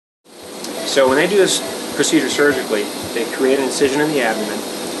So when they do this procedure surgically, they create an incision in the abdomen,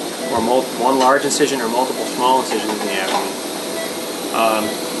 or one large incision or multiple small incisions in the abdomen.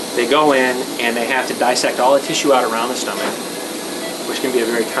 They go in and they have to dissect all the tissue out around the stomach, which can be a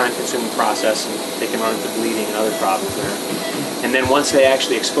very time-consuming process, and they can run into bleeding and other problems there. And then once they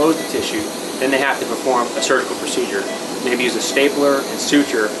actually expose the tissue, then they have to perform a surgical procedure. Maybe use a stapler and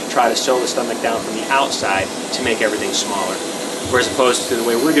suture to try to sew the stomach down from the outside to make everything smaller. Whereas opposed to the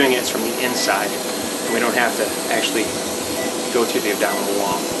way we're doing it, it's from the inside, and we don't have to actually go through the abdominal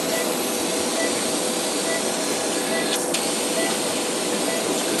wall.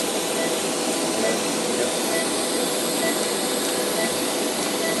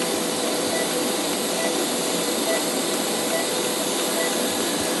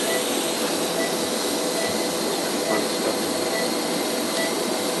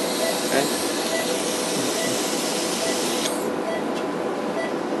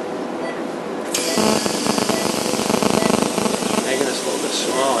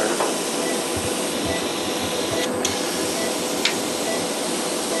 Smaller.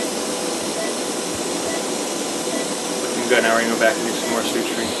 Looking good. Now we're going to go back and do some more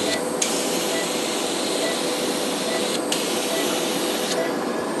suturing.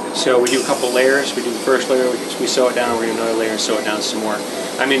 So we do a couple layers. We do the first layer, we sew it down, we do another layer and sew it down some more.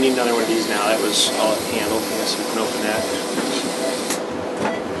 I'm going to need another one of these now. That was all handled. I guess we can open that.